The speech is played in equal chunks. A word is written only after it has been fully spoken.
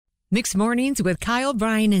Mixed Mornings with Kyle,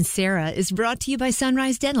 Brian, and Sarah is brought to you by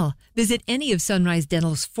Sunrise Dental. Visit any of Sunrise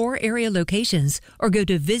Dental's 4 area locations or go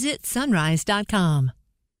to visitsunrise.com.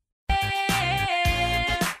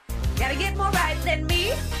 Gotta get more right than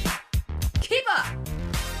me. Keep up.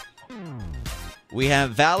 We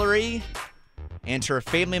have Valerie and her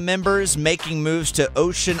family members making moves to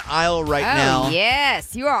Ocean Isle now. Oh,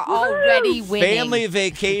 yes. You are already winning. Family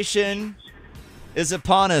vacation is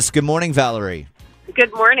upon us. Good morning, Valerie.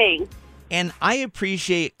 Good morning. And I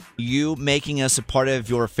appreciate you making us a part of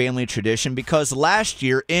your family tradition because last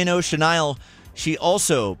year in Ocean Isle, she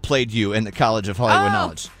also played you in the College of Hollywood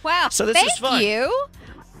Knowledge. Wow. So this is fun. Thank you.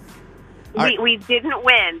 We didn't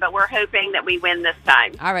win, but we're hoping that we win this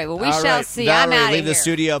time. All right. Well, we All shall right, see. Valerie, I'm out of leave here. the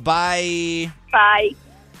studio. Bye. Bye.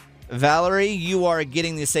 Valerie, you are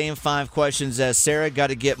getting the same 5 questions as Sarah. Got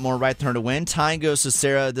to get more right than her to win. Time goes to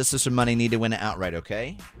Sarah. This is her money. Need to win it outright,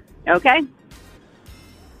 okay? Okay.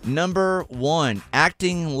 Number 1,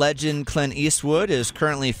 acting legend Clint Eastwood is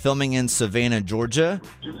currently filming in Savannah, Georgia.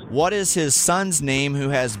 What is his son's name who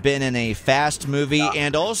has been in a Fast movie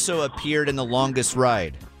and also appeared in The Longest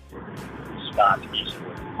Ride? Scott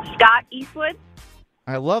Eastwood?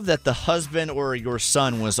 I love that the husband or your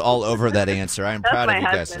son was all over that answer. I'm That's proud of my you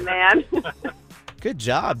guys. husband, man. Good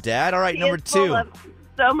job, Dad. All right, He number is full 2. of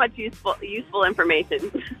so much useful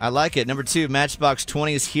information. I like it. Number 2, Matchbox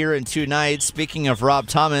 20 is here in 2 nights. Speaking of Rob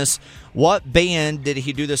Thomas, what band did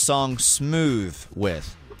he do the song Smooth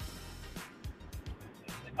with?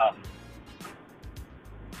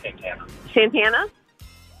 Santana?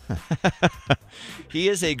 He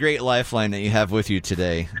is a great lifeline that you have with you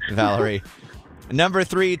today, Valerie. Number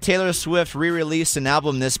 3, Taylor Swift re-released an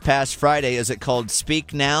album this past Friday. Is it called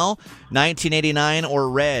Speak Now, 1989, or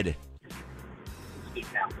Red?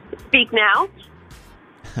 Speak Now?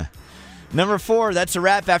 Number 4, that's a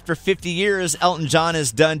wrap. After 50 years, Elton John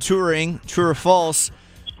is done touring. True or false?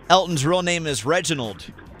 Elton's real name is Reginald.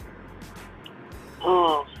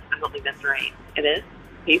 Oh, I don't think that's right. It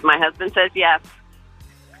is? My husband says yes.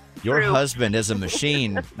 Your True. husband is a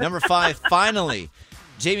machine. Number 5, finally,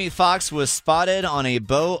 Jamie Foxx was spotted on a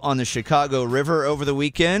boat on the Chicago River over the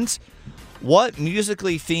weekend. What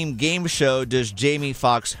musically themed game show does Jamie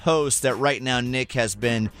Foxx host that right now Nick has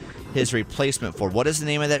been his replacement for? What is the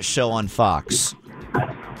name of that show on Fox?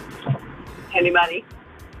 Anybody?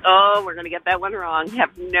 Oh, we're going to get that one wrong.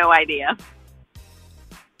 Have no idea.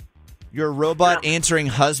 Your robot answering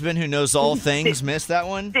husband who knows all things missed that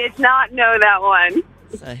one? Did not know that one.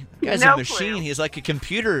 That guy's No a machine. clue. He's like a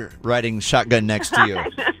computer riding shotgun next to you.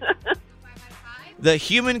 The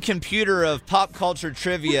human computer of pop culture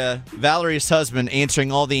trivia, Valerie's husband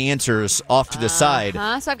answering all the answers off to the side.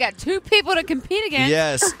 So I've got 2 people to compete against.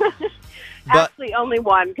 Yes. But Actually, only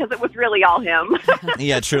one, because it was really all him.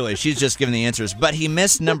 yeah, truly. She's just giving the answers. But he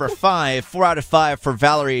missed number 5, 4 out of 5 for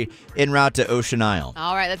Valerie en route to Ocean Isle.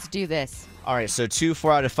 All right, let's do this. All right, so 2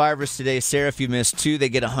 4 out of 5ers today. Sarah, if you missed 2, they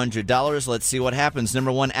get $100. Let's see what happens.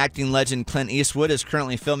 Number 1, acting legend Clint Eastwood is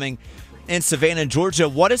currently filming in Savannah, Georgia.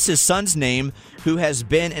 What is his son's name who has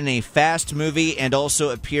been in a Fast movie and also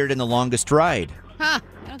appeared in The Longest Ride? I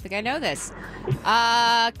don't think I know this.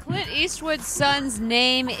 Clint Eastwood's son's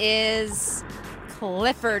name is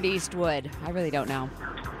Clifford Eastwood. I really don't know.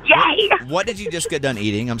 Yay! What did you just get done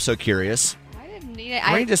eating? I'm so curious. I didn't need it.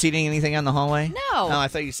 Were you just eating anything on the hallway? No. No, I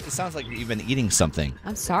thought it sounds like you've been eating something.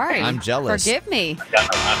 I'm sorry. I'm jealous. Forgive me.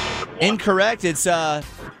 Incorrect. It's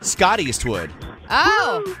Scott Eastwood.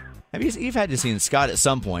 Oh. You've had to see Scott at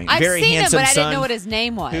some point. I've Very seen him, handsome but I son didn't know what his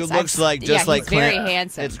name was. who looks like just like he's Clint. very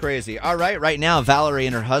handsome. It's crazy. All right now, Valerie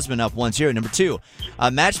and her husband up 1-0. Number 2,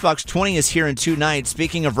 Matchbox 20 is here in 2 nights.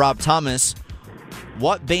 Speaking of Rob Thomas,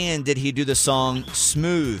 what band did he do the song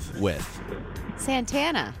Smooth with?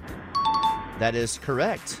 Santana. That is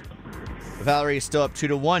correct. Valerie is still up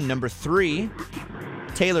 2-1. Number 3,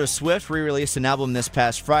 Taylor Swift re-released an album this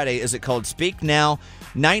past Friday. Is it called Speak Now,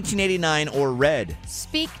 1989, or Red?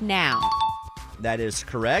 Speak Now. That is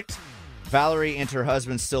correct. Valerie and her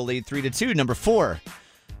husband still lead 3-2. Number 4,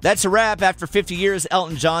 that's a wrap. After 50 years,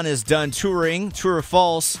 Elton John is done touring. True or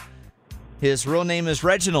false? His real name is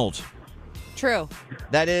Reginald. True.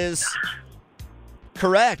 That is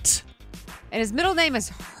correct. And his middle name is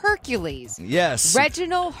Hercules. Yes.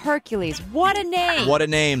 Reginald Hercules. What a name. What a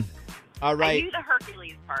name. All I right. knew the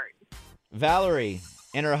Hercules part. Valerie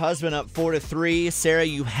and her husband up 4-3. Sarah,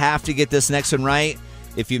 you have to get this next one right.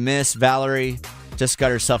 If you miss, Valerie just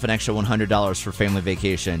got herself an extra $100 for family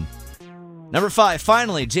vacation. Number 5,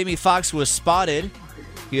 finally, Jamie Foxx was spotted.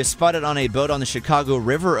 He was spotted on a boat on the Chicago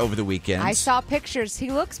River over the weekend. I saw pictures.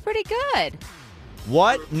 He looks pretty good.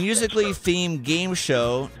 What musically themed game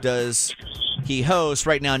show does he hosts.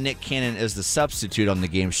 Right now, Nick Cannon is the substitute on the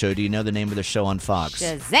game show. Do you know the name of the show on Fox?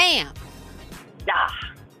 Shazam!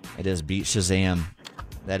 It is Beat Shazam.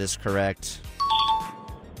 That is correct.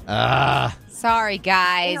 Sorry,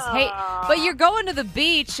 guys. Hey, but you're going to the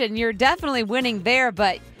beach, and you're definitely winning there,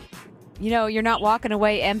 but you're not walking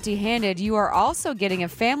away empty-handed. You are also getting a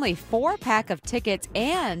family 4-pack of tickets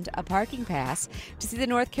and a parking pass to see the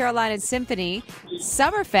North Carolina Symphony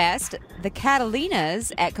Summerfest, the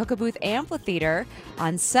Catalinas at Cocoa Booth Amphitheater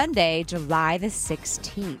on Sunday, July the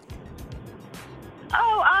 16th.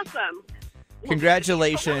 Oh, awesome.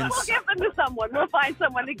 Congratulations. We'll give them to someone. We'll find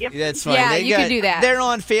someone to give them. That's fine. Yeah, you can do that. They're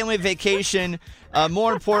on family vacation.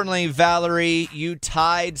 More importantly, Valerie, you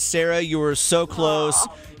tied Sarah. You were so close.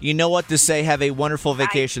 You know what to say. Have a wonderful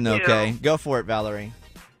vacation, okay? Go for it, Valerie.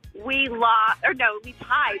 We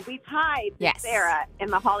tied. We tied with Sarah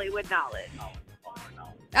in the Hollywood Knowledge.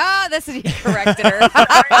 Oh, that's what he corrected her.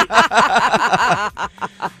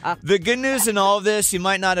 The good news in all of this, you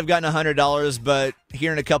might not have gotten $100, but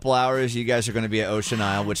here in a couple hours, you guys are going to be at Ocean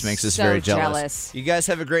Isle, which makes us very jealous. You guys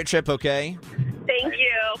have a great trip, okay? Thank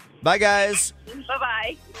you. Bye, guys.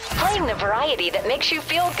 Bye-bye. Playing the variety that makes you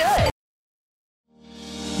feel good.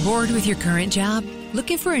 Bored with your current job?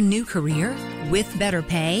 Looking for a new career? With better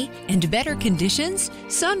pay and better conditions?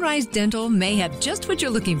 Sunrise Dental may have just what you're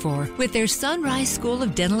looking for with their Sunrise School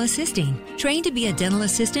of Dental Assisting. Trained to be a dental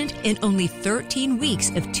assistant in only 13 weeks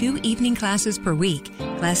of 2 evening classes per week.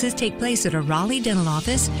 Classes take place at a Raleigh dental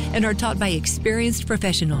office and are taught by experienced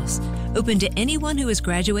professionals. Open to anyone who has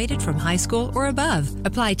graduated from high school or above.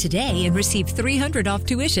 Apply today and receive $300 off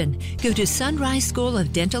tuition. Go to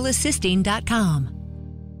sunriseschoolofdentalassisting.com.